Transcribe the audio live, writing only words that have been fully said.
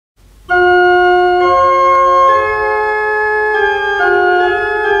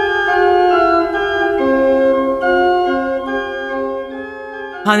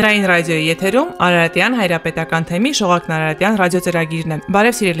Հանրային ռադիոյի եթերում Արարատյան հայրապետական թեմի ՇՈՂԱԿՆ ԱՐԱՐԱՏՅԱՆ ռադիոծրագիրն է։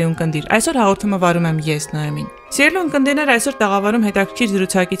 Բարև սիրելի ունկնդիր, այսօր հաղորդումը վարում եմ ես Նոյեմին։ Սիրելի ունկնդիրներ, այսօր տաղավարում հետաքրքիր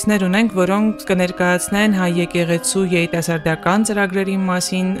զրուցակիցներ ունենք, որոնք կներկայացնեն հայ եկեղեցու երիտասարդական ծրագրերի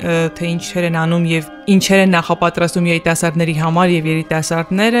մասին, թե ինչեր են անում եւ ինչեր են նախապատրաստում երիտասարդների համար եւ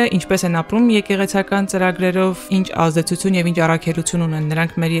երիտասարդները, ինչպես են ապրում եկեղեցական ծրագրերով, ինչ ազդեցություն եւ ինչ առաքելություն ունեն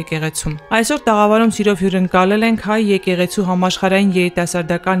նրանք մեր եկեղեցում։ Այսօր տաղավարում սիրով հյուրընկալել ենք հայ եկեղեցու համաշխարհային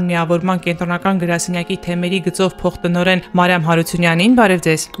երիտասարդական միավորման կենտրոնական գրասենյակի թեմերի գծով փոխտնօրեն Մարիամ Հարությունյանին, բարև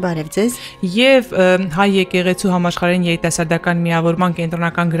ձեզ։ Բարև ձեզ։ Եվ հայ եկեղեցու համաշխարհային երիտասարդական միավորման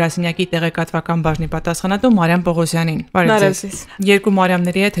կենտրոնական գրասենյակի տեղեկատվական բաժնի պատասխանատու Մարամ Պողոսյանին, բարև ձեզ։ Երկու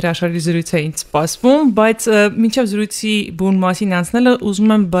Մարիամների հետ հրաշալի զրույց է ինձ սպասվում, բայց մինչև զրույցի բուն մասին անցնելը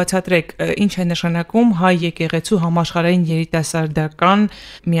ուզում եմ բացատրեք, ինչ է նշանակում հայ եկեղեցու համաշխարհային երիտասարդական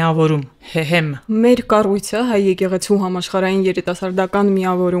միավորում։ Մեր կառույցը հայ եկեղեցու համաշխարհային երիտասարդական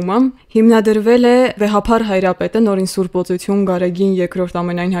միավորումը հիմնադրվել է վեհափար հայրապետը Նորին Սուրբ Օծություն Գարեգին II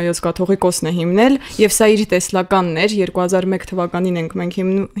ամենայն հայոց կաթողիկոսն է հիմնել, եւ սա իր տեսլականն էր, 2001 թվականին ենք մենք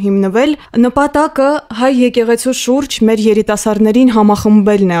հիմնվել։ Նպատակը հայ եկեղեցու շուրջ մեր երիտասարդներին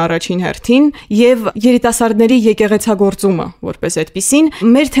համախմբելն է առաջին հերթին եւ երիտասարդների եկեղեցագործումը որպես այդպիսին։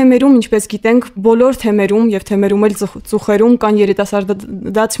 Մեր թեմերում, ինչպես գիտենք, բոլոր թեմերում եւ թեմերում էլ ծուխերում կան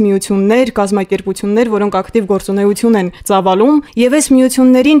երիտասարդաց միություններ, կազմակերպություններ, որոնք ակտիվ գործունեություն են ծավալում, եւ այս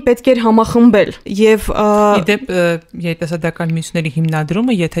միություններին պետք էր համախմբել։ Եվ իդեպ երիտասարդական միությունների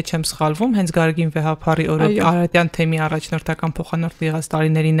հիմնադրումը, եթե չեմ սխալվում, հենց Գարեգին վեհափարի օրոք Արարատյան թեմի առաջնորդական փոխանորդ եղած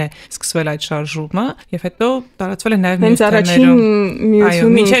տարիներին է սկսվել այդ շարժումը, եւ հետո տարածվել է նաեւ հենց առաջին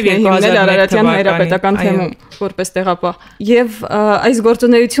միությունը հիմնել Արարատյան հայրապետական թեմում որպես տեղապահ։ Եվ այս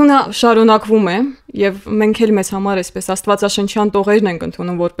գործունեությունը շարունակվում է, եւ մենք էլ մեզ համար այսպես աստվածաշնչյան տողերն ենք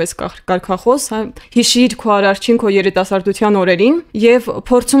ընդունում որպես կարգախոս, հիշիր քո արարչին քո երիտասարդության օրերին, եւ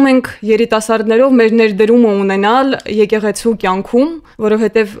փորձում ենք երիտասարդներով մեր ներդրումը ունենալ եկեղեցու կյանքում,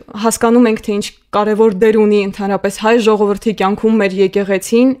 որովհետեւ հասկանում ենք թե ինչ կարևոր դեր ունի ընդհանրապես հայ ժողովրդի կյանքում մեր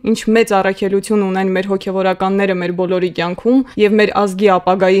եկեղեցին, ինչ մեծ առաքելություն ունեն մեր հոգեվորականները մեր բոլորի կյանքում եւ մեր ազգի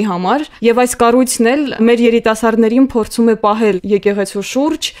ապագայի համար, եւ այս կառույցն էլ մեր երիտասարդներին փորձում է պահել եկեղեցու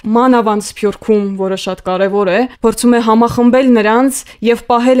շուրջ, մանավանդ Սփյուռքում, որը շատ կարևոր է, փորձում է համախմբել նրանց եւ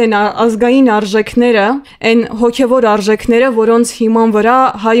պահել են ազգային արժեքները, այն հոգեվոր արժեքները, որոնց հիման վրա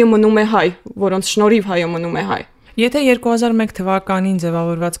հայը մնում է հայ, որոնց շնորհիվ հայը մնում է հայ։ Եթե 2001 թվականին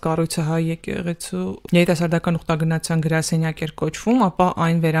ձևավորված կառույցը հայ եկեղեցու երիտասարդական ուխտագնացության գրասենյակ էր կոչվում, ապա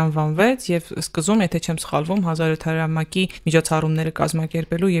այն վերանվանվեց եւ սկզբում, եթե չեմ սխալվում, 1800-ամյակի միջոցառումները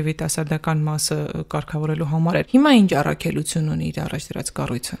կազմակերպելու եւ երիտասարդական մասը կարգավորելու համար էր։ Հիմա ինչ առաքելություն ունի իր առաջ դրած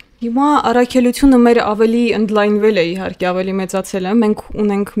կառույցը։ Հիմա առաքելությունը մեր ավելի ընդլայնվել է, իհարկե ավելի մեծացել է։ Մենք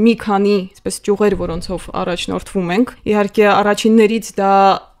ունենք մի քանի, այսպես ճյուղեր, որոնցով առաջնորդվում ենք։ Իհարկե առաջիններից դա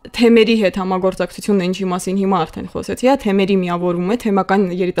թեմերի հետ համագործակցությունն է, ինչի մասին հիմա արդեն խոսեցի, թեմերի միավորում է թեմական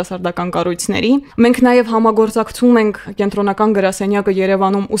երիտասարդական կառույցների։ Մենք նաև համագործակցում ենք կենտրոնական գրասենյակը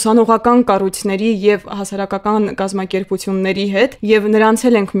Երևանում ուսանողական կառույցների եւ հասարակական կազմակերպությունների հետ եւ նրանց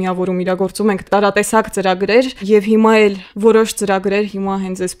էլ ենք միավորում, իրագործում ենք տարատեսակ ծրագրեր եւ հիմա էլ որոշ ծրագրեր հիմա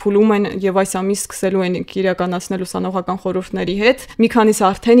հենց այս փուլում են եւ այս ամիս սկսելու են իրականացնել ուսանողական խորհուրդների հետ։ Մի քանիսը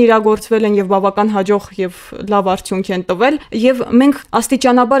արդեն իրագործվել են եւ բավական հաջող եւ լավ արդյունք են տվել եւ մենք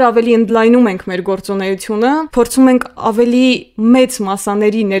աստիճանաբար ավելի ընդլայնում ենք մեր գործունեությունը, փորձում ենք ավելի մեծ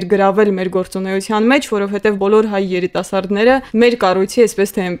մասաների ներգրավել մեր գործունեության մեջ, որովհետև բոլոր հայ երիտասարդները մեր կառույցի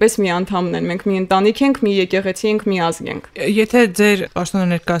այսպես թե այնպես մի անդամն են։ Մենք մի ընտանիք ենք, մի եկեղեցի ենք, մի ազգ ենք։ Եթե ձեր պաշտոնը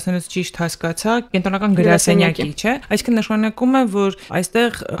ներկայացնելուց ճիշտ հասկացա, կենտրոնական գրասենյակի, չէ՞։ Այսինքն նշանակում է, որ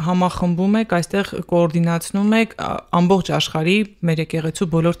այստեղ համախմբում եք, այստեղ կոորդինացնում եք ամբողջ աշխարհի մեր եկեղեցու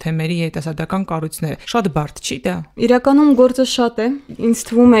բոլոր թեմերի երիտասարդական կառույցները։ Շատ բարդ չի դա։ Իրականում գործը շատ է։ Ինձ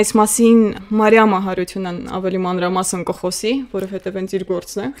թվում է այս մասին Մարիամ Հարությունյանն ավելի մանրամասն կխոսի, որովհետև հենց իր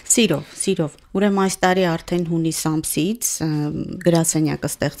գործն է։ Սիրով։ Ուրեմն այս տարի արդեն հունիս ամսից գրասենյակը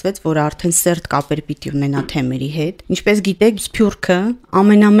ստեղծվեց, որը արդեն սերտ կապեր պիտի ունենա թեմերի հետ։ Ինչպես գիտեք, Սփյուռքը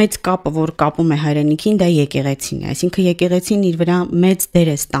ամենամեծ կապը, որ կապում է հայրենիքին, դա եկեղեցին է։ Այսինքն եկեղեցին իր վրա մեծ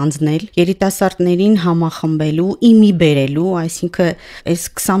դեր է ստանձնել երիտասարդներին համախմբելու, իմի բերելու, այսինքն այս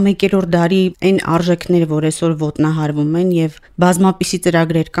 21-րդ դարի այն արժեքները, որ այսօր ոտնահարվում են եւ բազմապիսի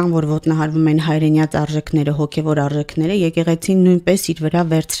ծրագրեր կան, որ ոտնահարվում են հայրենյաց արժեքները, հոգեվոր արժեքները, եկեղեցին նույնպես իր վրա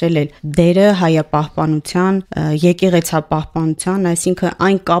վերցրել է դերը հայապահպանության, եկեղեցապահպանության, այսինքն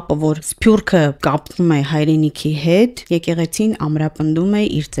այն կապը, որ Սփյուռքը կապվում է հայրենիքի հետ, եկեղեցին ամրապնդում է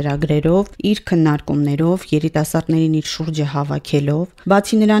իր ծրագրերով, իր քննարկումներով, երիտասարդներին իր շուրջը հավաքելով։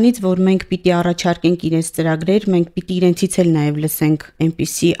 Բացի նրանից, որ մենք պիտի առաջարկենք իրենց ծրագրեր, մենք պիտի իրենցից էլ նաև լսենք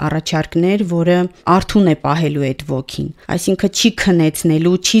այնպիսի առաջարկներ, որը արթուն է պահելու այդ ոգին, այսինքն չի քնեցնելու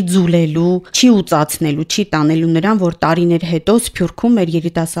կորցնելու, չի ձուլելու, չի ուծացնելու, չի տանելու նրան, որ տարիներ հետո Սփյուռքում մեր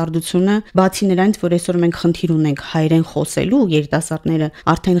երիտասարդությունը, բացի նրանից, որ այսօր մենք խնդիր ունենք հայերեն խոսելու, երիտասարդները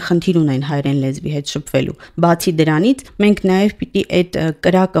արդեն խնդիր ունեն հայերեն լեզվի հետ շփվելու։ Բացի դրանից, մենք նաև պիտի այդ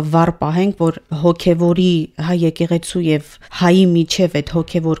կրակը վառ պահենք, որ հոգևորի հայ եկեղեցու եւ հայի միջև այդ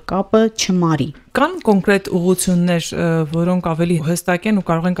հոգևոր կապը չմարի։ Կան կոնկրետ ուղղություններ, որոնք ավելի հստակ են ու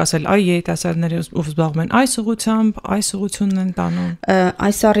կարող ենք ասել, այ երիտասարդները ով զբաղվում են այս ուղղությամբ, այս ուղղությունն են տանում։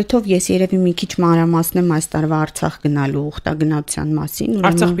 Այս առիթով ես երևի մի քիչ մանրամասնեմ այս տարվա Արցախ գնալու ուխտագնացության մասին։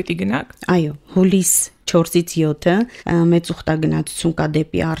 Արցախ պիտի գնաք։ Այո, հուլիս 4-ից 7-ը մեծ ուխտագնացություն կա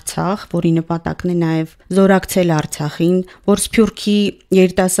դեպի Արցախ, որի նպատակն է նաև զորակցել Արցախին, որ Սփյուռքի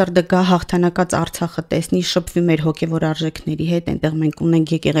երիտասարդը գա հաղթանակած Արցախը տեսնի, շփվի մեր հոգևոր արժեքների հետ, այնտեղ մենք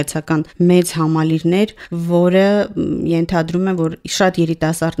ունենք եկեղեցական մեծ համալիրներ, որը ենթադրում է, որ շատ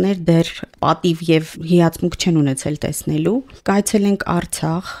երիտասարդներ դեռ պատիվ եւ հիացմունք չեն ունեցել տեսնելու։ Կայցելենք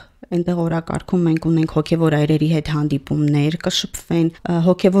Արցախ, այնտեղ օրակարգում մենք ունենք հոգևոր այրերի հետ հանդիպումներ, կշփվեն,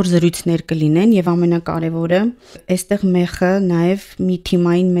 հոգևոր զրույցներ կլինեն եւ ամենակարևորը, այստեղ մեխը նաեւ մի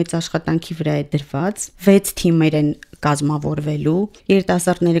թիմային մեծ աշխատանքի վրա է դրված, 6 թիմեր են կազմավորվելու,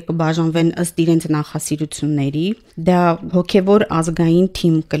 երիտասարդները կբաժանվեն ըստ իրենց նախասիրությունների, դա հոգևոր ազգային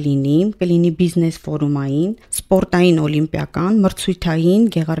թիմ կլինի բիզնես ֆորումային, սպորտային օլիմպիական, մրցույթային,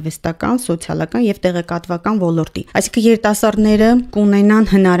 գեղարվեստական, սոցիալական եւ տեղեկատվական ոլորտի։ Այսինքն երիտասարդները կունենան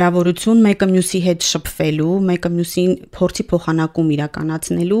հնարավորություն մեկը մյուսի հետ շփվելու, մեկը մյուսին փորձի փոխանակում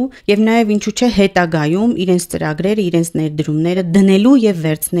իրականացնելու եւ նաեւ ինչու՞ չէ հետագայում իրենց ծրագրերը, իրենց ներդրումները դնելու եւ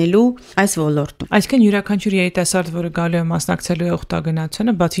վերցնելու այս ոլորտում։ Այսինքն յուրաքանչյուր երիտասարդ, որը գալու է մասնակցելու է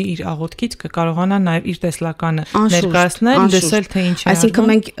ուխտագնացությունը, բացի իր աղոթքից կկարողանա նաև իր տեսլականը ներկայացնել, լսել թե ինչ է։ Այսինքն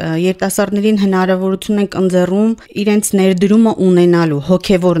մենք երիտասարդներին հնարավորություն ենք ընձեռում իրենց ներդրումը ունենալու,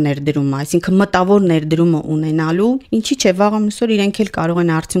 հոգևոր ներդրումը, այսինքն մտավոր ներդրումը ունենալու, ինչի՞ չէ, վաղը մյուսօր իրենք էլ կարող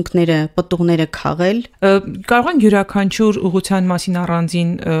են արդյունքները, պտուղները քաղել։ Կարող են յուրաքանչյուր ուղղության մասին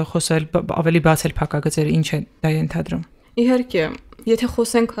առանձին խոսել, ավելի բացել փակագծերը, ինչ է դա ենթադրում։ Իհարկե, եթե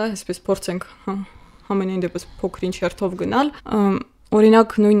խոսենք, այսպես փորձենք ամենայն դեպս փոքր-ինչ հերթով գնալ,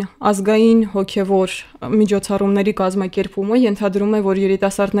 օրինակ նույն ազգային հոգևոր միջոցառումների կազմակերպումը ենթադրում է, որ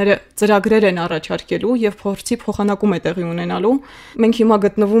երիտասարդները ծրագրեր են առաջարկելու եւ փորձի փոխանակում է տեղի ունենալու։ Մենք հիմա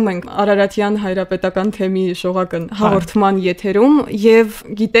գտնվում ենք Արարատյան հայրապետական թեմի ՇՈՂԱԿՆ հաղորդման եթերում եւ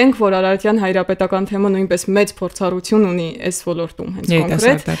գիտենք, որ Արարատյան հայրապետական թեմը նույնպես մեծ փորձառություն ունի այս ոլորտում հենց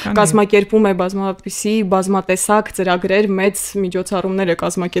կոնկրետ։ Կազմակերպում է բազմապիսի, բազմատեսակ ծրագրեր, մեծ միջոցառումներ է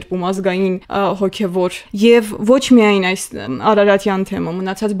կազմակերպում ազգային հոգևոր եւ ոչ միայն այս Արարատյան թեմը,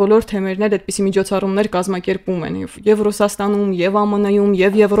 մնացած բոլոր թեմերն էլ այդպիսի միջոցառումներ կազմակերպում են եւ Ռուսաստանում, եւ ԱՄՆ-ում,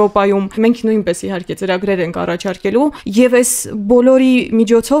 եւ Եվրոպայում։ Մենք նույնպես իհարկե ծրագրեր ենք առաջարկելու եւ այս բոլորի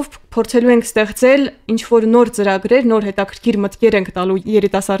միջոցով փորձելու ենք ստեղծել ինչ-որ նոր ծրագրեր, նոր հետաքրքիր մտքեր ենք տալու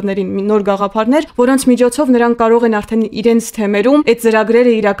երիտասարդներին, նոր գաղափարներ, որոնց միջոցով նրանք կարող են արդեն իրենց թեմերում այդ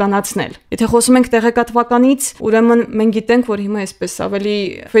ծրագրերը իրականացնել։ Եթե խոսում ենք տեղեկատվականից, ուրեմն մենք գիտենք, որ հիմա այսպես ավելի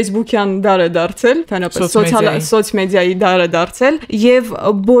Facebook-յան դար է դարձել, բանապես սոցմեդիայի դար է դարձել, եւ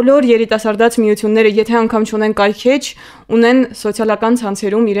բոլոր երիտասարդաց միությունները, եթե անգամ չունեն կայքեջ, ունեն սոցիալական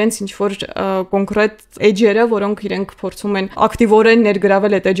ցանցերում իրենց ինչ-որ կոնկրետ էջերը, որոնք իրենք փորձում են ակտիվորեն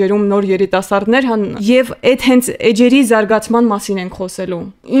ներգրավել այդ էջերում նոր երիտասարդներ, եւ այդ հենց էջերի զարգացման մասին ենք խոսելու։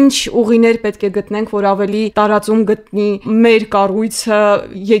 Ինչ ուղիներ պետք է գտնենք, որ ավելի տարածում գտնի մեր կառույցը,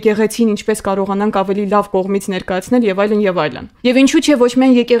 եկեղեցին ինչպես կարողանանք ավելի լավ կողմից ներկայացնել եւ այլն եւ այլն։ Եվ ինչու՞ չէ ոչ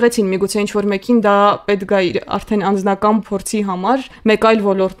միայն եկեղեցին, միգուցե ինչ-որ մեկին դա պետք է իր արդեն անձնական փորձի համար մեկ այլ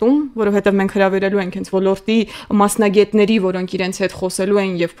ոլորտում, որովհետեւ մենք հրավիրելու ենք հենց ոլորտի մասնագետների, որոնք իրենց հետ խոսելու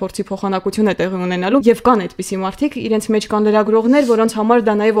են եւ փորձի փոխանակություն է տեղի ունենալու, եւ կան այդպիսի մարդիկ, իրենց մեջ կան լրագրողներ, որոնց համար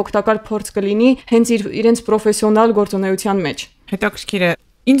դա նաեւ օգտակար փորձ կլինի հենց իրենց պրոֆեսիոնալ գործունեության մեջ։ Հետաքրքիր է։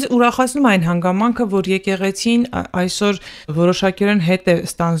 Ինձ ուրախացնում այն հանգամանքը, որ եկեղեցին այսօր որոշակիորեն հետ է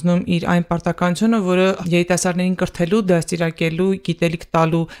ստանձնում իր այն պարտականությունը, որը երիտասարդներին կրթելու, դաստիարակելու, գիտելիք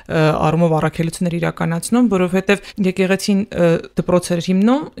տալու առումով առաքելություններ իրականացնում, որովհետև եկեղեցին դպրոցեր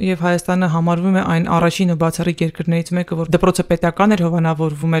հիմնում եւ Հայաստանը համարվում է այն առաջին ու բացառիկ երկրներից մեկը, որ դպրոցը պետական էր,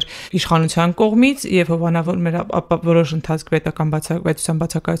 հովանավորվում էր իշխանության կողմից եւ հովանավորում էր որոշ ընթացք պետական բացակայության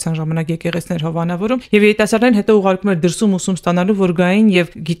բացակայության ժամանակ եկեղեցիներ հովանավորում եւ երիտասարդներին հետո ուղարկում էր դրսում ուսում ստանալու, որ գային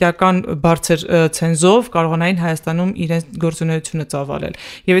եւ գիտական բարձր ցենզով կարողանային Հայաստանում իրենց գործունեությունը ծավալել։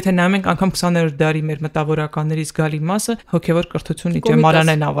 Եվ եթե նայում ենք անգամ 20-րդ դարի մեր մտավորականների զգալի մասը հոգևոր կրթություն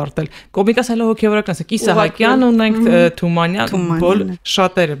ջեմարանն են ավարտել։ Կոմիտաս հələ հոգևորական, ասենք Իսահակյան ունենք, Թումանյան,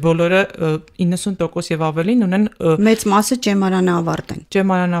 շատերը, բոլորը 90% եւ ավելին ունեն մեծ մասը ջեմարանը ավարտեն։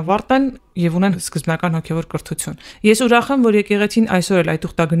 Ջեմարանը ավարտեն, եւ ունեն սկզբնական հոգեվոր կրթություն։ Ես ուրախ եմ, որ եկեղեցին այսօր էլ այդ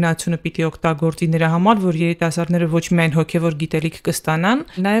ուխտագնացությունը պիտի օգտագործի նրա համար, որ երիտասարդները ոչ միայն հոգեվոր գիտելիք կստանան,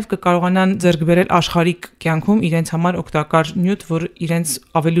 նաեւ կկարողանան ձեռք բերել աշխարհիկ կյանքում իրենց համար օգտակար նյութ, որ իրենց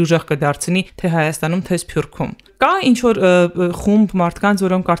ավելի ուժեղ կդարձնի թե Հայաստանում, թե Սփյուռքում։ Կա ինչ որ խումբ մարդկանց,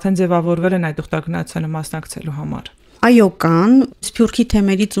 որոնք արդեն ձևավորվել են այդ ուխտագնացությանը մասնակցելու համար։ Այո, կան Սփյուռքի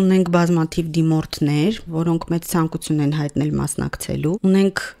թեմերից ունենք բազմաթիվ դիմորդներ, որոնք մեծ ցանկություն են հայտնել մասնակցելու։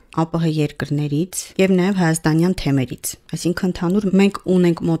 Ունենք ԱՊՀ երկրներից եւ նաեւ հայաստանյան թեմերից։ Այսինքն ընդհանուր մենք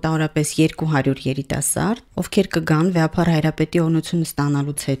ունենք մոտավորապես 200 երիտասարդ, ովքեր կգան վեհապար հայրապետի օրհնությունը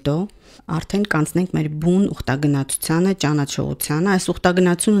ստանալուց հետո արդեն կանցնենք մեր բուն ուխտագնացությանը, ճանաչողությանը։ Այս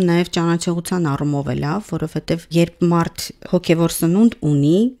ուխտագնացությունը նաև ճանաչողության առումով է լավ, որովհետև երբ մարդ հոգևոր սնունդ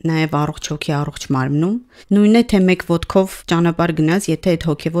ունի, նաև առողջ հոգի, առողջ մարմնում, նույնն է թե մեկ ոտքով ճանապարհ գնաց, եթե այդ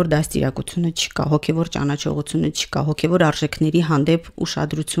հոգևոր դաստիարակությունը չկա, հոգևոր ճանաչողությունը չկա, հոգևոր արժեքների հանդեպ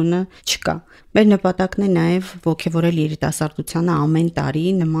ուշադրությունը չկա։ Մեր նպատակն է նաև ողջորել երիտասարդությանը ամեն տարի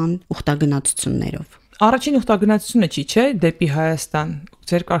նման ուխտագնացություններով։ Առաջին ուխտագնացությունը չի, չէ, դեպի Հայաստան։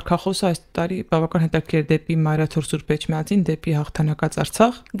 Ձեր կարգախոսը այս տարի բավական հետաքրքիր է դեպի Մայրաթոր Սուրբ Էջմիածին, դեպի հաղթանակած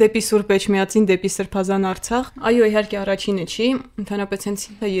Արցախ, դեպի Սուրբ Էջմիածին, դեպի Սրբազան Արցախ։ Այո, իհարկե առաջինը չի, ընդհանրապես հենց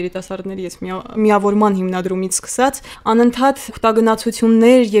երիտասարդների ես միավորման հիմնադրումից սկսած անընդհատ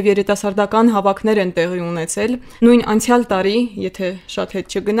ուխտագնացություններ եւ երիտասարդական հավաքներ են տեղի ունեցել։ Նույն անցյալ տարի, եթե շատ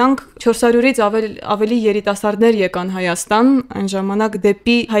հետ չգնանք, 400-ից ավելի երիտասարդներ եկան Հայաստան, այն ժամանակ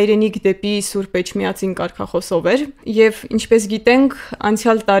դեպի հայրենիք, դեպի Սուրբ Էջմիածին կարգախոսով էր եւ ինչպես գիտենք,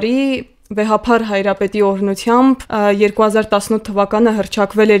 անցյալ տարի վեհապար հայրապետի օրհնությամբ 2018 թվականը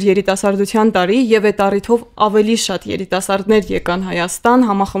հռչակվել էր երիտասարդության տարի եւ այդ առիթով ավելի շատ երիտասարդներ եկան Հայաստան,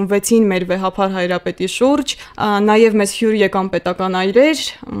 համախմբվեցին մեր վեհապար հայրապետի շուրջ, նաեւ մեզ հյուր եկան պետական այրեր,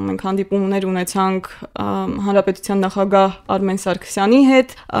 մենք հանդիպումներ ունեցանք հանրապետության նախագահ Արմեն Սարգսյանի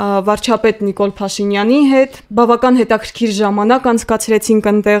հետ, վարչապետ Նիկոլ Փաշինյանի հետ, բավական հետաքրքիր ժամանակ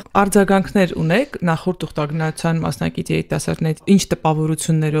անցկացրեցինք այնտեղ։ Արձագանքներ ունեք նախորդ ուխտագնացության մասնակից երիտասարդներից, ինչ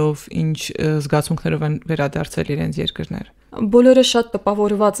տպավորություններով, ինչ զգացմունքներով են վերադարձել իրենց երկրներ։ Բոլորը շատ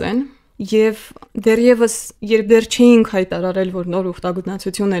տպավորված են եւ դեռևս երբ դեռ չէինք հայտարարել, որ նոր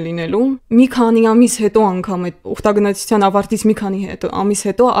ուխտագնացություն է լինելու, մի քանի ամիս հետո անգամ այդ ուխտագնացության ավարտից մի քանի ամիս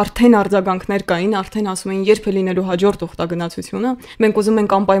հետո արդեն արձագանքներ կային, արդեն ասում էին երբ է լինելու հաջորդ ուխտագնացությունը։ Մենք ուզում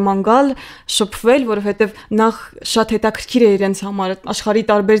ենք անպայման գալ, շփվել, որովհետեւ նախ շատ հետաքրքիր է իրենց համար, աշխարհի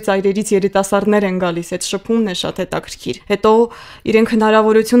տարբեր ծայրերից երիտասարդներ են գալիս, այդ շփումն է շատ հետաքրքիր։ Հետո իրենք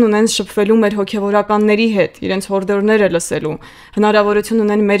հնարավորություն ունեն շփվելու մեր հոգեվորականների հետ, իրենց հորդորները լսելու, հնարավորություն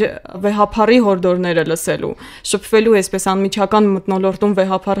ունեն մեր վեհապարի հորդորները լսելու, շփվելու այսպես անմիջական մթնոլորտում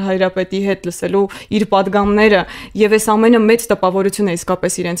վեհապար հայրապետի հետ լսելու իր падգամները եւ այս ամենը մեծ տպավորություն է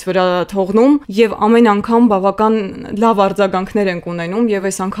իսկապես իրենց վրա թողնում եւ ամեն անգամ բավական լավ արձագանքներ են ունենում եւ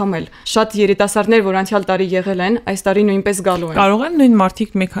այս անգամ էլ շատ երիտասարդներ, որ անցյալ տարի եղել են, այս տարի նույնպես գալու են։ Կարող են նույն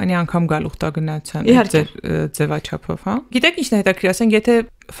մարդիկ մի քանի անգամ գալ ուխտագնացության ձևաչափով, հա։ Գիտեք ինչն է հետաքրքիր, ասենք եթե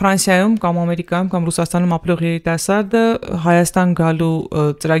Ֆրանսիայում կամ Ամերիկայում կամ Ռուսաստանում ապրող երիտասարդը Հայաստան գալու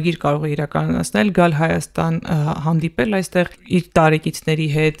ծրագիր կարող է իրականացնել, գալ Հայաստան հանդիպել այստեղ իր տարեկիցների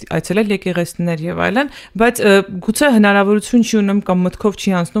հետ, այցելել եկեղեցիներ եւ այլն, բայց գուցե հնարավորություն չի ունեմ կամ մտքով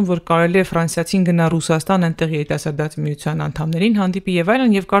չի անցնում, որ կարելի է ֆրանսիացին գնա Ռուսաստան, այնտեղ երիտասարդաց միության անդամներին հանդիպի եւ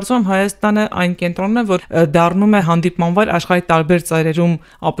այլն, եւ կարծում եմ Հայաստանը այն կենտրոնն է, որ դառնում է հանդիպման վայր աշխարհի տարբեր ծայրերում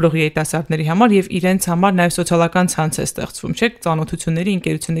ապրող երիտասարդների համար եւ իրենց համար նաեւ սոցիալական ցանց է ստեղծվում, չէ՞, ծանոթությունների,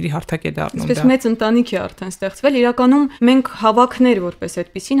 ընկերությունների հարթակ է դառնում դա։ Այսպես մեծ ընտանիք է արդեն ստեղծվել։ Իրականում մենք հավաքներ որպես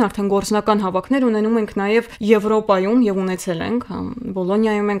այդպեսին արդեն գործնական հավաքներ ունենում ենք նաև Եվրոպայում եւ ունեցել ենք,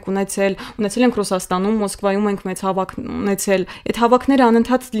 Բոլոնիայում ենք ունեցել ենք Ռուսաստանում, Մոսկվայում ենք մեծ հավաք ունեցել։ Այդ հավաքները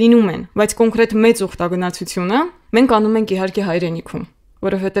անընդհատ լինում են, բայց կոնկրետ մեծ ուխտագնացությունը մենք անում ենք իհարկե հայրենիքում,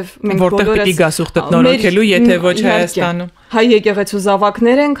 որովհետեւ մենք բոլորս պիտի գաս ուխտնօրենքելու, եթե ոչ Հայաստանում։ Հայ եկեղեցու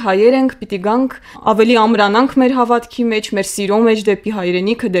զավակներ ենք, հայեր ենք, պիտի գանք, ավելի ամրանանք մեր հավատքի մեջ, մեր սիրո մեջ դեպի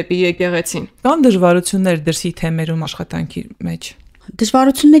հայրենիքը, դեպի եկեղեցին։ Կան դժվարություններ դրսի թեմերում աշխատանքի մեջ։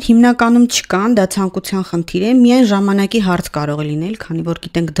 Դժվարություններ հիմնականում չկան, դա ցանկության խնդիր է, միայն ժամանակի հարց կարող է լինել, քանի որ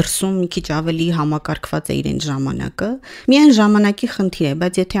գիտենք դրսում մի քիչ ավելի համակարգված է իրեն ժամանակը, միայն ժամանակի խնդիր է,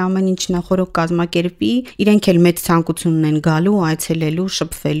 բայց եթե ամեն ինչ նախորոք կազմակերպի, իրենք էլ մեծ ցանկություն ունեն գալու, այցելելու,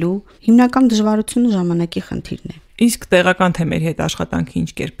 շփվելու, հիմնական դժվարությունը ժամանակի խնդիրն է։ Իսկ տեղական թեմերի հետ աշխատանքը ինչ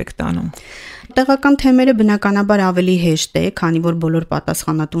կերպ եք տանում։ Տեղական թեմերը բնականաբար ավելի հեշտ է, քանի որ բոլոր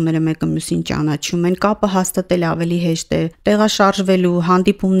պատասխանատուները մեկը մյուսին ճանաչում են, կապը հաստատել ավելի հեշտ է, տեղաշարժվելու,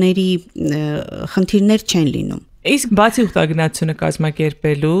 հանդիպումների խնդիրներ չեն լինում։ Իսկ բացի ուխտագնացությունը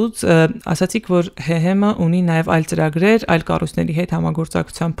կազմակերպելուց, ասացիք, որ ՀՀՄ ունի նաև այլ ծրագրեր, այլ կառույցների հետ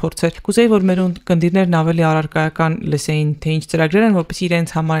համագործակցության փորձեր։ Կուզեի, որ մեր կնդիրներն ավելի առարկայական լսեին, թե ինչ ծրագրեր են, որպեսզի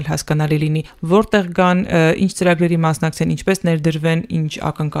իրենց համար հասկանալի լինի, որտեղ կան, ինչ ծրագրերի մասնակցեն, ինչպես ներդրվեն, ինչ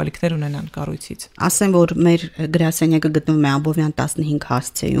ակնկալիքներ ունենան կառույցից։ Ասեմ, որ մեր գրասենյակը գտնվում է Աբովյան 15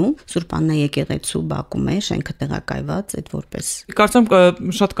 հասցեում, Սուրբ Աննա եկեղեցու բակում է, շենքը տեղակայված, այդ որպես։ Կարծում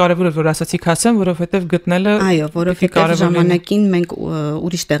շատ կարևոր է, որ ասացիք հասցեմ, որովհետև գտնելը Այո, որովհետև ժամանակին մենք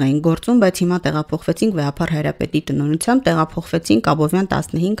ուրիշ տեղ էինք գործում, բայց հիմա տեղափոխվեցինք Վեհափար Հայրապետի տնօրինությամբ, տեղափոխվեցինք Աբովյան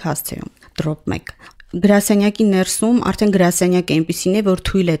 15 հասցեում, դրոպ 1։ Գրասենյակի ներսում արդեն գրասենյակը այնպիսին է, որ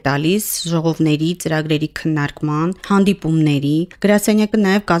թույլ է տալիս ժողովների, ծրագրերի քննարկման, հանդիպումների։ Գրասենյակը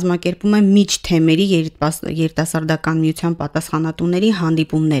նաև կազմակերպում է միջ թեմերի երիտասարդական միության պատասխանատուների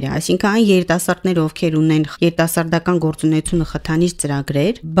հանդիպումները, այսինքն այն երիտասարդները, ովքեր ունեն երիտասարդական գործունեությունը խթանիչ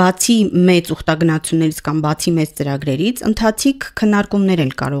ծրագրեր, բացի մեծ ուխտագնացություններից կամ բացի մեծ ծրագրերից, ընթացիկ քննարկումներ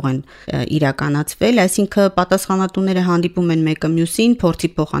էլ կարող են իրականացվել, այսինքն պատասխանատուները հանդիպում են մեկը մյուսին, փորձի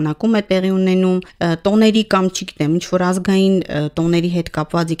փոխանակում է տեղի ունենում, տոների կամ չգիտեմ, ինչ որ ազգային տոների հետ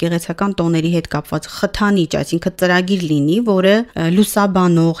կապված, եկեղեցական տոների հետ կապված խթանիչ, այսինքն ծրագիր լինի, որը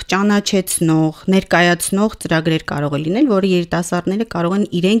լուսաբանող, ճանաչեցնող, ներկայացնող ծրագրեր կարող է լինել, որը երիտասարդները կարող են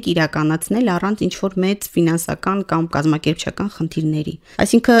իրենք իրականացնել առանց ինչ որ մեծ ֆինանսական կամ կազմակերպչական խնդիրների։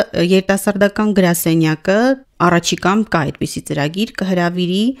 Այսինքն երիտասարդական գրասենյակը առաջիկամ կա այդպիսի ծրագիր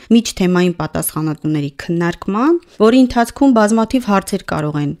կհրավիրի միջթեմային պատասխանատուների քննարկման, որի ընթացքում բազմաթիվ հարցեր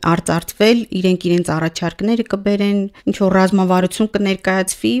կարող են արծարծվել, իրենց առաջարկները կբերեն, ինչ որ ռազմավարություն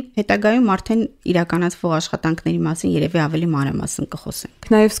կներկայացվի, հետագայում արդեն իրականացվող աշխատանքների մասին երևի ավելի մանրամասն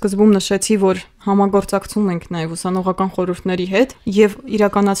կխոսենք։ Նաև սկզբում նշեցի, որ համագործակցում ենք նաև ուսանողական խորհուրդների հետ եւ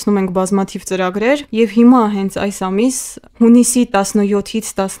իրականացնում ենք բազմաթիվ ծրագրեր եւ հիմա հենց այս ամիս հունիսի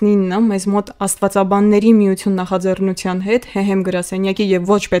 17-ից 19-ը մեզ մոտ Աստվածաբանների միություն նախաձեռնության հետ ՀՀՄ գրասենյակի եւ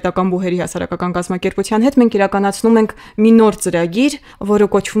ոչ պետական բուհերի հասարակական կազմակերպության հետ մենք իրականացնում ենք մի նոր ծրագիր, որը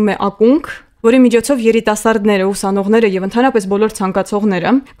կոչվում է Ակունք, որի միջոցով երիտասարդները, ուսանողները եւ ընդհանրապես բոլոր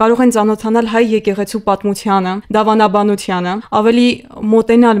ցանկացողները կարող են ծանոթանալ հայ եկեղեցու պատմությանը, դավանաբանությանը, ավելի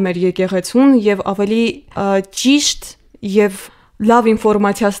մոտենալ մեր եկեղեցուն եւ ավելի ճիշտ եւ լավ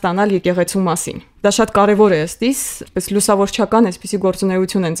ինֆորմացիա ստանալ եկեղեցու մասին։ Դա շատ կարևոր է ըստիս, այսպես լուսավորչական այսպիսի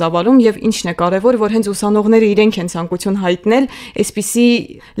գործունեություն են ծավալում եւ ինչն է կարևոր, որ հենց ուսանողները իրենք են ցանկություն հայտնել այսպիսի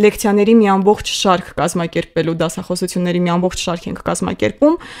լեկցիաների մի ամբողջ շարք կազմակերպելու, դասախոսությունների մի ամբողջ շարք ենք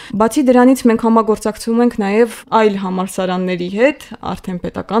կազմակերպում։ Բացի դրանից մենք համագործակցում ենք նաեւ այլ համալսարանների հետ, արդեն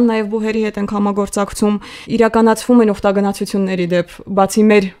պետական նաեւ բուհերի հետ ենք համագործակցում, իրականացվում են ուխտագնացությունների դեպ, բացի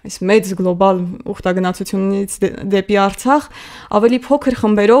մեր այս մեծ գլոբալ ուխտագնացությունից դեպի Արցախ, ավելի փոքր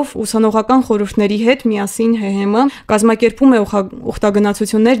խմբերով ուսանողական խորհուրդների հետ միասին ՀՀՄ կազմակերպում է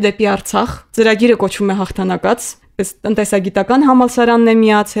ուխտագնացություններ դեպի Արցախ, ծրագիրը կոչվում է Հաղթանակած, տնտեսագիտական համալսարանն է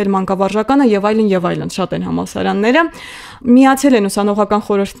միացել, մանկավարժականը եւ այլն, շատ են համալսարանները, միացել են ուսանողական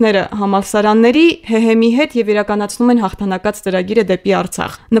խորհուրդները համալսարանների ՀՀՄ-ի հետ եւ իրականացնում են Հաղթանակած ծրագիրը դեպի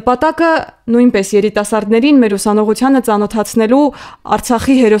Արցախ։ Նպատակը նույնպես երիտասարդներին մեր ուսանողությանը ծանոթացնելու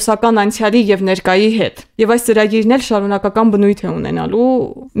Արցախի հերոսական անցյալի եւ ներկայի հետ։ Եվ այս ծրագիրն էլ շարունակական բնույթ է ունենալու,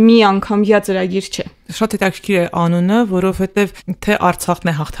 մի անգամյա ծրագիր չէ։ Շատ հետաքրքիր է անունը, որովհետև թե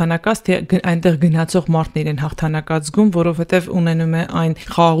Արցախն է հաղթանակած, թե այնտեղ գնացող մարդն իրեն հաղթանակած զգում, որովհետև ունենում է այն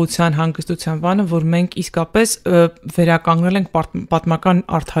խաղաղության, հանգստության բանը, որ մենք իսկապես վերականգնել ենք պատմական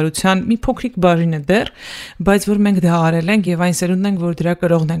արդարության մի փոքրիկ բաժին է դեռ, բայց որ մենք դա արել ենք եւ այն սերունդն ենք, որ դրա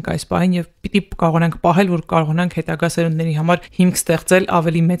կրողն ենք այս պահին եւ պիտի կարողանանք պահել, որ կարողանանք հետագա սերունդների համար հիմք ստեղծել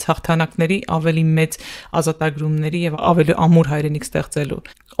ավելի մեծ հաղթանակների, ավելի մեծ ազատագրումների եւ ավելի ամուր հայրենիք ստեղծելու։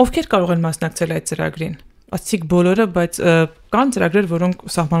 Ովքեր կարող են մասնակցել այդ ծրագրին։ Ասացիք բոլորը, բայց կան ծրագրեր, որոնք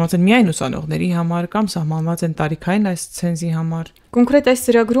սահմանված են միայն ուսանողների համար կամ սահմանված են տարիքային այս ցենզի համար։ Կոնկրետ այս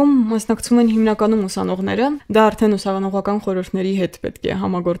ծրագրում մասնակցում են հիմնականում ուսանողները, դա արդեն ուսանողական խորհուրդների հետ պետք է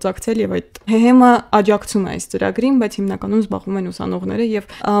համագործակցել եւ այդ ՀՀՄ աջակցում է այս ծրագրին, բայց հիմնականում զբաղվում են ուսանողները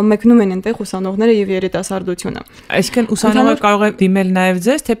եւ մեկնում են այնտեղ ուսանողները եւ երիտասարդությունը։ Այսինքն ուսանողը կարող է դիմել նաեւ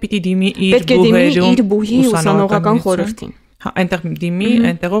ձեզ, թե պիտի դիմի իր բուհի ուսանողական խորհրդին։ Այնտեղ դիմի,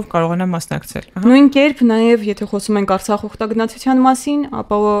 այնտեղով կարողանա մասնակցել։ Նույն կերպ նաև եթե խոսում ենք Արցախ ուխտագնացության մասին,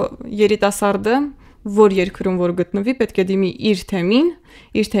 ապա երիտասարդը որ երկրում որ գտնվի պետք է դիմի իր թեմին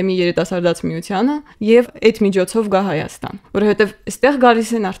իր թեմի երիտասարդաց միությանը եւ այդ միջոցով գա Հայաստան, որովհետեւ այստեղ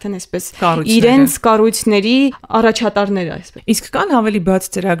գալիս են արդեն այսպես իրենց կառույցների առաջատարները այսպես։ Իսկ կան ավելի բաց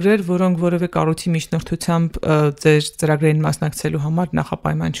ծրագրեր, որոնք որևէ կառույցի միջնորդությամբ ձեր ծրագրերին մասնակցելու համար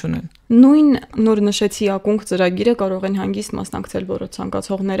նախապայման չունեն։ Նույն նոր նշեցի ակունք ծրագիրը կարող են հանգիստ մասնակցել բոլոր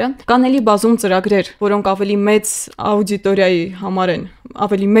ցանկացողները։ Կան էլի բազում ծրագրեր, որոնք ավելի մեծ աուդիտորիայի համար են,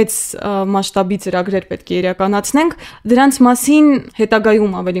 ավելի մեծ մասշտաբի ծրագրեր պետք է իրականացնենք։ Դրանց մասին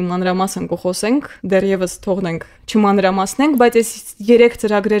հետագայում ավելի մանրամասն կխոսենք, դեռևս թողնենք չմանրամասնենք, բայց այս 3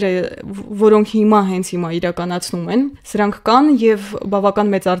 ծրագրերը, որոնք հենց հիմա իրականացնում են, սրանք կան եւ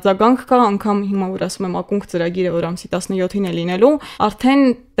բավական մեծ արձագանք կա, անգամ հիմա որ ասում եմ ակունք ծրագիրը, որ ամսի 17-ին է լինելու, արդեն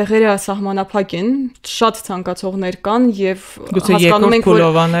տեղերը սահմանափակ են, շատ ցանկացողներ կան եւ հասկանում ենք,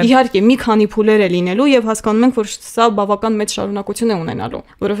 որ իհարկե մի քանի փուլեր է լինելու եւ հասկանում ենք, որ սա բավական մեծ շարունակություն է ունենալու,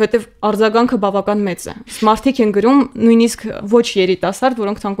 որովհետեւ արձագանքը բավական մեծ է։ Մարդիկ են գրում, նույնիսկ ոչ երիտասարդ,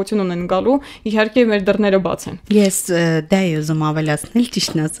 որոնք ցանկություն ունեն գալու, իհարկե մեր դռները բաց են։ Ես դա եմ ուզում ավելացնել,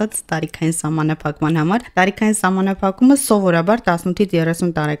 ճիշտն ասած, տարիքային սահմանափակման համար։ Տարիքային սահմանափակումը սովորաբար 18-ից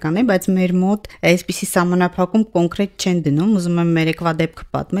 30 տարեկան է, բայց մեր մոտ այսպիսի սահմանափակում կոնկրետ չեն դնում։ Ուզում եմ մերեկվա դեպք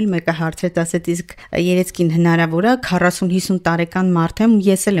պատմել, մեկը հարցրեց, ասեց, իսկ երեցկին հնարավոր է 40-50 տարեկան մարդ եմ,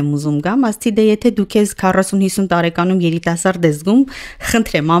 ես էլ եմ ուզում գամ, ասեցի, դե եթե դու քեզ 40-50 տարեկանում երիտասարդ ես զգում,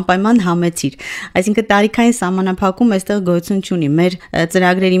 խնդրեմ, անպայման համեցիր։ Այսինքն տարիքային սահմանափակում այստեղ գոյություն չունի։ Մեր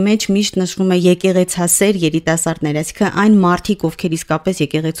ծրագրերի մեջ միշտ նշվում է եկեղեցասեր երիտասարդներ, այսինքն այն մարդիկ, ովքեր իսկապես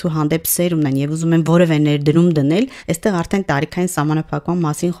եկեղեցու հանդեպ սեր ունեն եւ ուզում են որևէ ներդրում դնել, այստեղ արդեն տարիքային սահմանափակման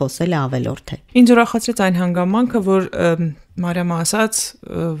մասին խոսելը ավելորդ է։ Ինձ ուրախացրեց այն հանգամանքը, որ Մարիամը ասաց,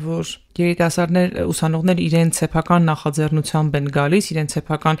 որ երիտասարդներ ուսանողներ իրենց սեփական նախաձեռնությամբ են գալիս, իրենց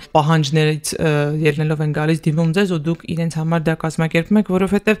սեփական պահանջներից ելնելով են գալիս դիմում ձեզ ու դուք իրենց համար դա կազմակերպում եք,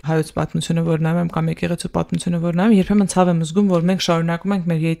 որովհետև հայոց պատմությունը որ նայում եմ կամ եկեղեցու պատմությունը որ նայում, երբեմն ցավ եմ զգում, որ մենք շարունակում ենք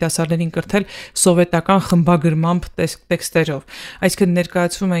մեր երիտասարդներին կրթել սովետական խմբագրմամբ տեքստերով։ Այսինքն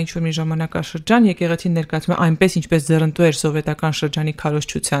ներկայացվում է ինչ-որ մի ժամանակաշրջան, եկեղեցին ներկայացվում է այնպես, ինչպես ձեռնտու էր սովետական շրջանի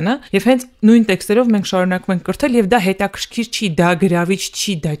քարոզչությանը, եւ հենց նույն տեքստերով մենք շարունակում ենք կրթել եւ դա հետաքրքիր չի, դա գրավիչ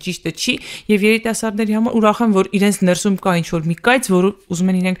չի, դա ճիշտ է չի, եւ երիտասարդների համար ուրախ եմ, որ իրենց ներսում կա ինչ-որ մի կայծ, որ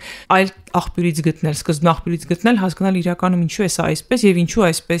ուզում են իրենք այլ աղբյուրից գտնել, սկզբն աղբյուրից գտնել, հասկանալ իրականում ինչու է սա այսպես եւ ինչու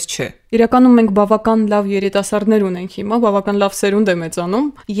այսպես չէ։ Իրականում մենք բավական լավ երիտասարդներ ունենք հիմա, բավական լավ սերունդ է մեծանում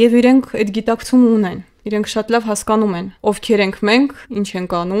եւ իրենք այդ գիտակցումը ունեն։ Իրենք շատ լավ հասկանում են, ովքեր ենք մենք, ինչ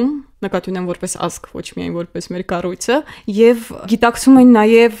ենք անում, նկատի ունեն որպես ազգ, ոչ միայն որպես մեր կառույցը, եւ գիտակցում են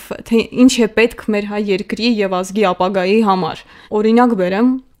նաեւ թե ինչ է պետք մեր հայ երկրի եւ ազգի ապագայի համար։ Օրինակ բերեմ,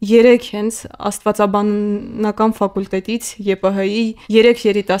 3 հենց աստվածաբանական ֆակուլտետից ԵՊՀ-ի 3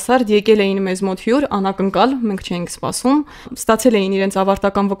 երիտասարդ եկել էին մեզ մոտ հյուր, անակնկալ, մենք չէինք սպասում, ստացել էին իրենց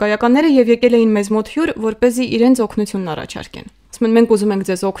ավարտական վկայականները եւ եկել էին մեզ մոտ հյուր, որպեսզի իրենց օգնությունն առաջարկեն։ Մենք ուզում ենք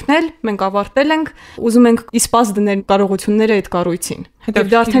ձեզ օգնել, մենք ավարտել ենք, ուզում ենք իսպաս դնել կարողությունները այդ կառույցին։ Հետո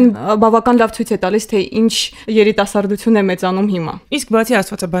դա արդեն բավական լավ ցույց է տալիս, թե ինչ երիտասարդություն է մեծանում հիմա։ Իսկ բացի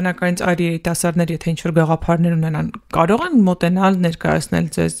աստվածաբանականից այլ երիտասարդներ, եթե ինչ-որ գաղափարներ ունենան, կարող են մոտենալ, ներկայացնել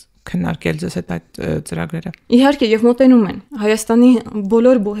ձեզ, քննարկել ձեզ այդ ծրագրերը։ Իհարկե եւ մոտենում են։ Հայաստանի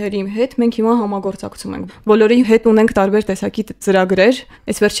բոլոր բուհերի հետ մենք հիմա համագործակցում ենք։ Բոլորի հետ ունենք տարբեր տեսակի ծրագրեր։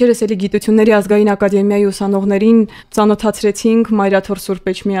 Այս վերջերս էլի Գիտությունների ազգային ակադեմիայի ուսանողներին ծանոթացրեցինք Մայրաթոր Սուրբ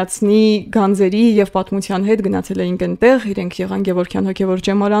Էջմիածնի գանձերի եւ պատմության հետ, գնացել էինք այնտեղ, իրենք եղան Գևորգյան հոգեվոր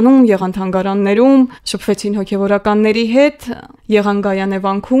ջեմարանում, եղան թանգարաններում, շփվեցին հոգեվորականների հետ, եղան Գայանե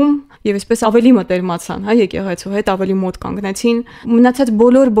վանքում եւ այսպես ավելի մտերմացան, հա, եկեղեցու հետ ավելի մոտ կանգնեցին։ Մնացած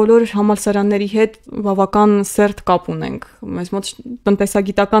բոլոր համալսարանների հետ բավական սերտ կապ ունենք։ Մեզ մոտ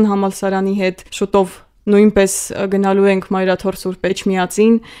տնտեսագիտական համալսարանի հետ շուտով նույնպես գնալու ենք Մայրաթոր Սուրբ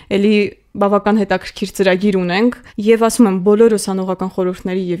Էջմիածին, էլի բավական հետաքրքիր ծրագիր ունենք եւ ասում եմ բոլոր ուսանողական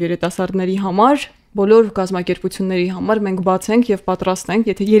խորհուրդների եւ երիտասարդների համար, բոլոր կազմակերպությունների համար մենք բաց ենք եւ պատրաստ ենք,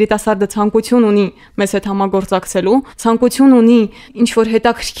 եթե երիտասարդը ցանկություն ունի մեզ հետ համագործակցելու, ցանկություն ունի ինչ որ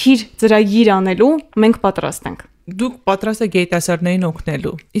հետաքրքիր ծրագիր անելու, մենք պատրաստ ենք։ Դուք պատրաստ եք երիտասարդներին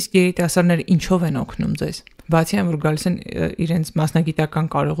օգնելու, իսկ երիտասարդները ինչով են օգնում ձեզ։ Բացի այն, որ գալիս են իրենց մասնագիտական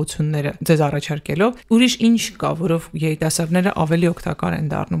կարողությունները ձեզ առաջարկելով, ուրիշ ինչ կա, որով երիտասարդները ավելի օգտակար են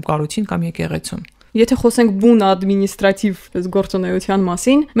դառնում կառույցին կամ եկեղեցուն։ Եթե խոսենք բուն ադմինիստրատիվ գործունեության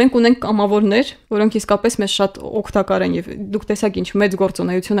մասին, մենք ունենք կամավորներ, որոնք իսկապես մեզ շատ օգտակար են եւ դուք տեսաք ինչ մեծ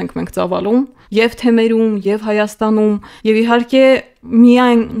գործունեություն ենք մենք ծավալում, եւ թեմերում, եւ Հայաստանում, եւ իհարկե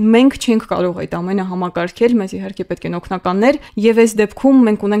միայն մենք չենք կարող այդ ամենը համակարգել, մեզ իհարկե պետք են օգնականներ, եւ այս դեպքում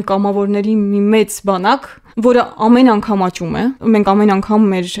մենք ունենք կամավորների մի մեծ բանակ, որը ամեն անգամ աճում է։ Մենք ամեն անգամ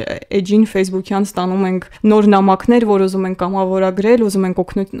մեր էջին Facebook-յան ստանում ենք նոր նամակներ, որ ուզում ենք կամավորագրել, ուզում ենք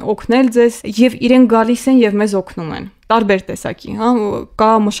օգնել ձեզ, եւ իրենք գալիս են եւ մեզ օգնում են։ տարբեր տեսակի, հա,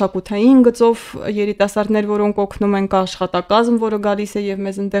 կա մշակութային գծով երիտասարդներ, որոնք օգնում են, կա աշխատակազմ, որը գալիս է եւ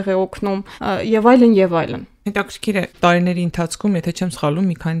մեզ ընդեղ է օգնում, եւ այլն եւ այլն։ Հետաքրքիր է, տարիների ընթացքում, եթե չեմ սխալվում,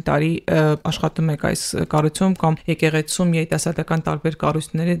 մի քանի տարի աշխատում եք այս կառույցում կամ եկեղեցում երիտասարդական տարբեր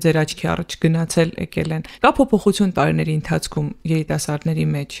կառույցները ձեր աչքի առաջ գնացել եկել են։ Կա փոփոխություն տարիների ընթացքում երիտասարդների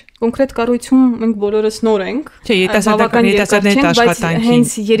մեջ։ Կոնկրետ կառույցում մենք բոլորս նոր ենք։ Չէ, երիտասարդների աշխատանքին։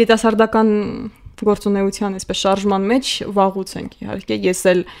 Հենց երիտասարդական գործունեության այսպես շարժման մեջ վաղուց ենք, իհարկե, ես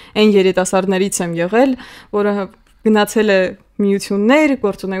էլ այն երիտասարդներից եմ եղել, որը գնացել է միություններ,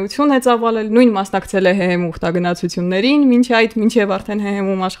 գործունեություն է ծավալել, նույն մասնակցել է ՀՀՄ ուխտագնացություններին, մինչև արդեն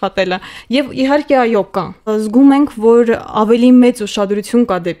ՀՀՄ-ում աշխատելը, եւ իհարկե այո կա։ Զգում ենք, որ ավելի մեծ ուշադրություն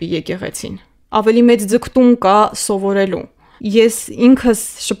կա դեպի եկեղեցին, ավելի մեծ ձգտում կա սովորելու։ Ես ինքս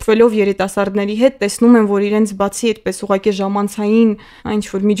շփվելով երիտասարդների հետ տեսնում եմ, որ իրենց բացի այդպես ուղղակի ժամանցային այն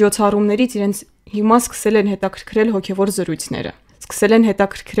ինչ-որ միջոցառումներից իրենց հիմա սկսել են հետաքրքրել հոգևոր զրույցները։ Սկսել են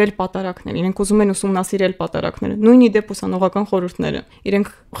հետաքրքրել պատարակներ, իրենք ուզում են ուսումնասիրել պատարակները, նույն իդեպ ուսանողական խորհուրդները։ Իրենք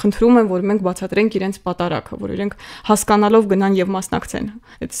խնդրում են, որ մենք բացատրենք իրենց պատարակը, որ իրենք հասկանալով գնան եւ մասնակցեն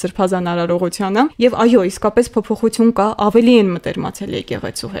այդ սրբազան արարողությանը, եւ այո, իսկապես փոփոխություն կա, ավելի են մտերմացել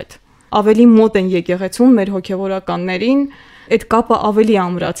եկեղեցու հետ։ Ավելի մոտ են եկեղեցուն մեր հոգևորականներին, այդ կապը ավելի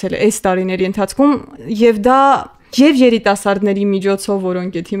ամրացել է այս տարիների ընթացքում եւ դա եւ երիտասարդների միջոցով,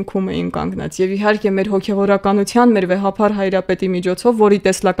 որոնք այդ հիմքում էին կանգնած, եւ իհարկե մեր հոգեվորականության, մեր վեհափար հայրապետի միջոցով, որի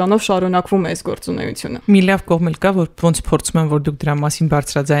տեսլականով շարունակվում է այս գործունեությունը։ Մի լավ կողմ էլ կա, որ ոնց փորձում են, որ դուք դրա մասին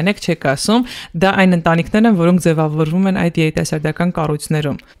բարձրաձայնեք, չեք ասում, դա այն ընտանիքներն են, որոնք ձևավորվում են այդ երիտասարդական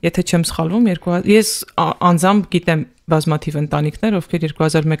կառույցներում։ Եթե չեմ սխալվում, ես անձամբ գիտեմ բազմաթիվ ընտանիքներ, ովքեր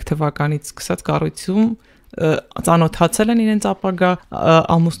 2001 թվականից սկսած կառույցում ծանոթացել են իրենց ապագա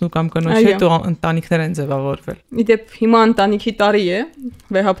ամուսնու կամ կնոջ հետ ու ընտանիքներ են ձևավորվել։ Իդեպ հիմա ընտանիքի տարի է,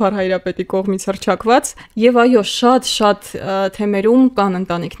 վեհափար հայրապետի կողմից հռչակված, եւ այո, շատ թեմերում կան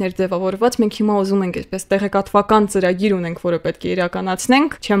ընտանիքներ ձևավորված։ Մենք հիմա ուզում ենք այսպես տեղեկատվական ծրագիր ունենք, որը պետք է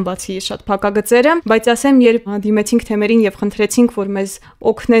իրականացնենք, չեմ բացի շատ փակագծերը, բայց ասեմ, երբ դիմեցինք թեմերին եւ խնդրեցինք, որ մեզ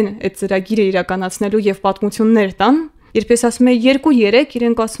օգնեն այդ ծրագիրը իրականացնելու եւ պատմություններ տան, երբ ես ասում եմ 2-3,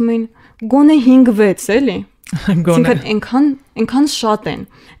 իրենք ասում են գոնե 5-6 էլի։ Այնքան շատ են։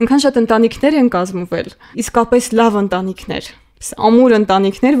 Այնքան շատ ընտանիքներ են կազմվել, իսկապես լավ ընտանիքներ, ամուր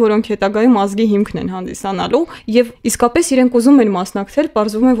ընտանիքներ, որոնք հետագայում ազգի հիմքն են հանդիսանալու եւ իսկապես իրենք ուզում են մասնակցել,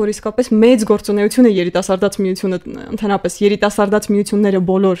 պարզվում է, որ իսկապես մեծ գործունեություն է երիտասարդաց միությունը, ընդհանրապես երիտասարդաց միությունները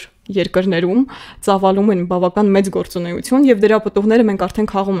բոլոր երկրներում ծավալում են բավական մեծ գործունեություն եւ դրա պտուղները մենք արդեն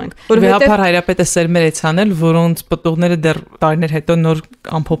քաղում ենք։ Վեհափար հայրապետը սերմեր է ցանել, որոնց պտուղները դեռ տարիներ հետո նոր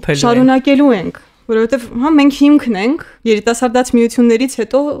ամփոփել են։ Շարունակելու ենք, որովհետեւ հա մենք հիմքն ենք, երիտասարդաց միություններից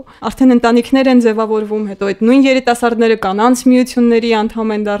հետո արդեն ընտանիքներ են ձևավորվում, հետո այդ նույն երիտասարդները կանանց միությունների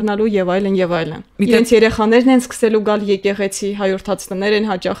անդամ են դառնալու եւ այլն եւ այլն։ Իրենց երեխաներն են սկսելու գալ եկեղեցի, հայրորդաց տներ են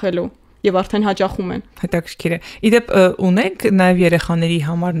հաճախելու եւ արդեն հաճախում են։ Հետաքրքիր է։ Իդեպ ունեք նաեւ երեխաների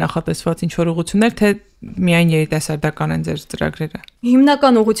համար նախատեսված ինչ-որ ուղղություններ, թե միայն երիտասարդական են ձեր ծրագրերը։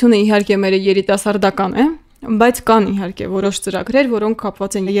 Հիմնական ուղղությունը իհարկե մեր երիտասարդական է, բայց կան իհարկե որոշ ծրագրեր, որոնք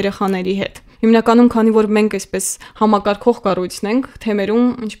կապված են երեխաների հետ։ Հիմնականում, քանի որ մենք այսպես համակարգող կառույցն ենք, թեմերում,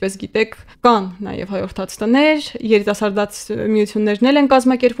 ինչպես գիտեք, կան նաև հայրորդաց տներ, երիտասարդաց միություններն են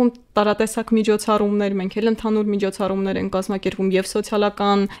կազմակերպում տարատեսակ միջոցառումներ, մենք էլ ընդհանուր միջոցառումներ են կազմակերպում եւ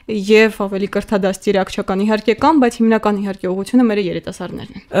սոցիալական, եւ ավելի կրթադաստիարակչական իհարկե կան, բայց հիմնական իհարկե ուղղությունը մեր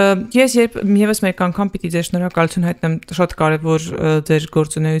երիտասարդներն են։ Ես երբ եւս մեկ անգամ պիտի ձեր շնորհակալություն հայտնեմ շատ կարեւոր ձեր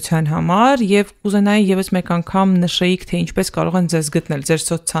գործունեության համար եւ կուզենայի եւս մեկ անգամ նշեիք, թե ինչպես կարող են ձեզ գտնել ձեր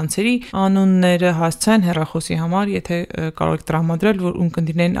սոցցանցերի անունները հասցեն հեռախոսի համար, եթե կարող եք տրամադրել, որ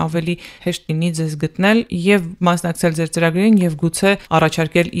ունկնդիրներին ավելի հեշտ լինի ձեզ գտնել եւ մասնակցել ձեր ծրագրերին եւ գուցե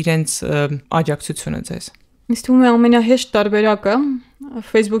առաջարկել իրենց աջակցությունը ձեզ։ Ինձ թվում է ամենահեշտ տարբերակը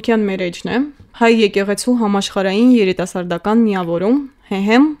Facebook-յան մեր էջն է, Հայ եկեղեցու համաշխարհային երիտասարդական միավորում,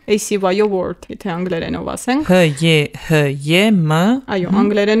 ՀՀՄ ACY Word, եթե անգլերենով ասենք։ ՀԵՄ։ Այո,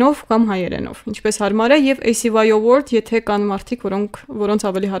 անգլերենով կամ հայերենով, ինչպես հարմար է, եւ ACY Word, եթե կան մարդիկ, որոնց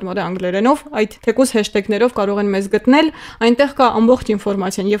ավելի հարմար է անգլերենով, այդ թեկուզ հեշթեգներով կարող են մեզ գտնել, այնտեղ կա ամբողջ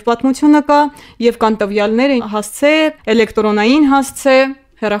ինֆորմացիան, եւ պատմությունը կա, եւ կան տվյալները, հասցե, էլեկտրոնային հասցե,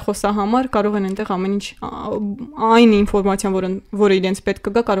 հեռախոսահամար, կարող են այնտեղ ամեն ինչ այն ինֆորմացիան, որը իրենց պետք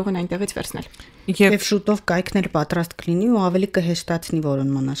կգա, կարող են այնտեղից վերցնել։ Եվ շուտով կայքներ պատրաստ կլինի ու ավելի կհեշտացնի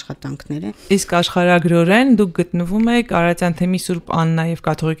որոնման աշխատանքները։ Իսկ աշխարհագրորեն դուք գտնվում եք Արարատյան թեմի Սուրբ Աննա եւ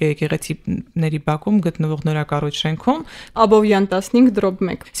Կաթողիկ եկեղեցիների բակում գտնվող նորակառույց շենքում, Աբովյան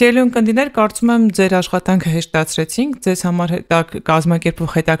 15/1։ Սիրելի ունկնդիրներ, կարծում եմ ձեր աշխատանքը հեշտացրեցինք, ձեզ համար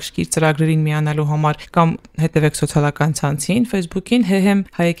կազմակերպող հետաքրքիր ծրագրերին միանալու համար կամ հետևեք սոցիալական ցանցին, Facebook-ին, ՀՀՄ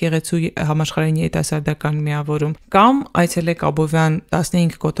Հայ եկեղեցու համաշխարհային երիտասարդական միավորում, կամ այցելեք Աբովյան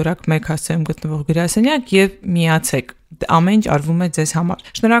 15 կոտորակ 1 հասցեում գտնվող գրասենյակ եւ միացեք։ Ամեն ինչ արվում է ձեզ համար։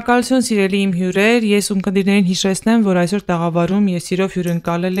 Շնորհակալություն սիրելի իմ հյուրեր, ես ունկնդիրներին հիշեցնեմ, որ այսօր տաղավարում ես սիրով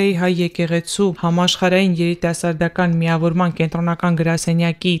հյուրընկալել էի Հայ եկեղեցու համաշխարհային երիտասարդական միավորման կենտրոնական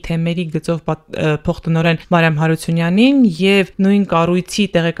գրասենյակի թեմերի գծով փոխտնօրեն Մարիամ Հարությունյանին եւ նույն կառույցի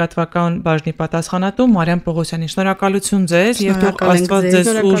տեղեկատվական բաժնի պատասխանատու Մարամ Պողոսյանին։ Շնորհակալություն ձեզ եւ թող Աստված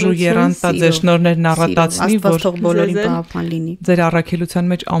ձեզ ուժ ու երանգ տա, ձեր շնորհներն առատացնի, որ թող բոլորին պահապան լինի։ Ձեր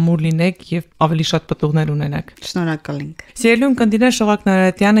առաքելության մեջ ամուր լինեք եւ ավելի շատ պտուղներ ունենաք։ Շնորհակալ ենք։ Սիրելի ունկնդիրներ, ՇՈՂԱԿՆ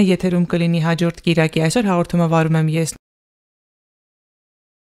ԱՐԱՐԱՏՅԱՆը եթերում կլինի հաջորդ կիրակի։ Այսօր հաղորդումը վարում եմ ես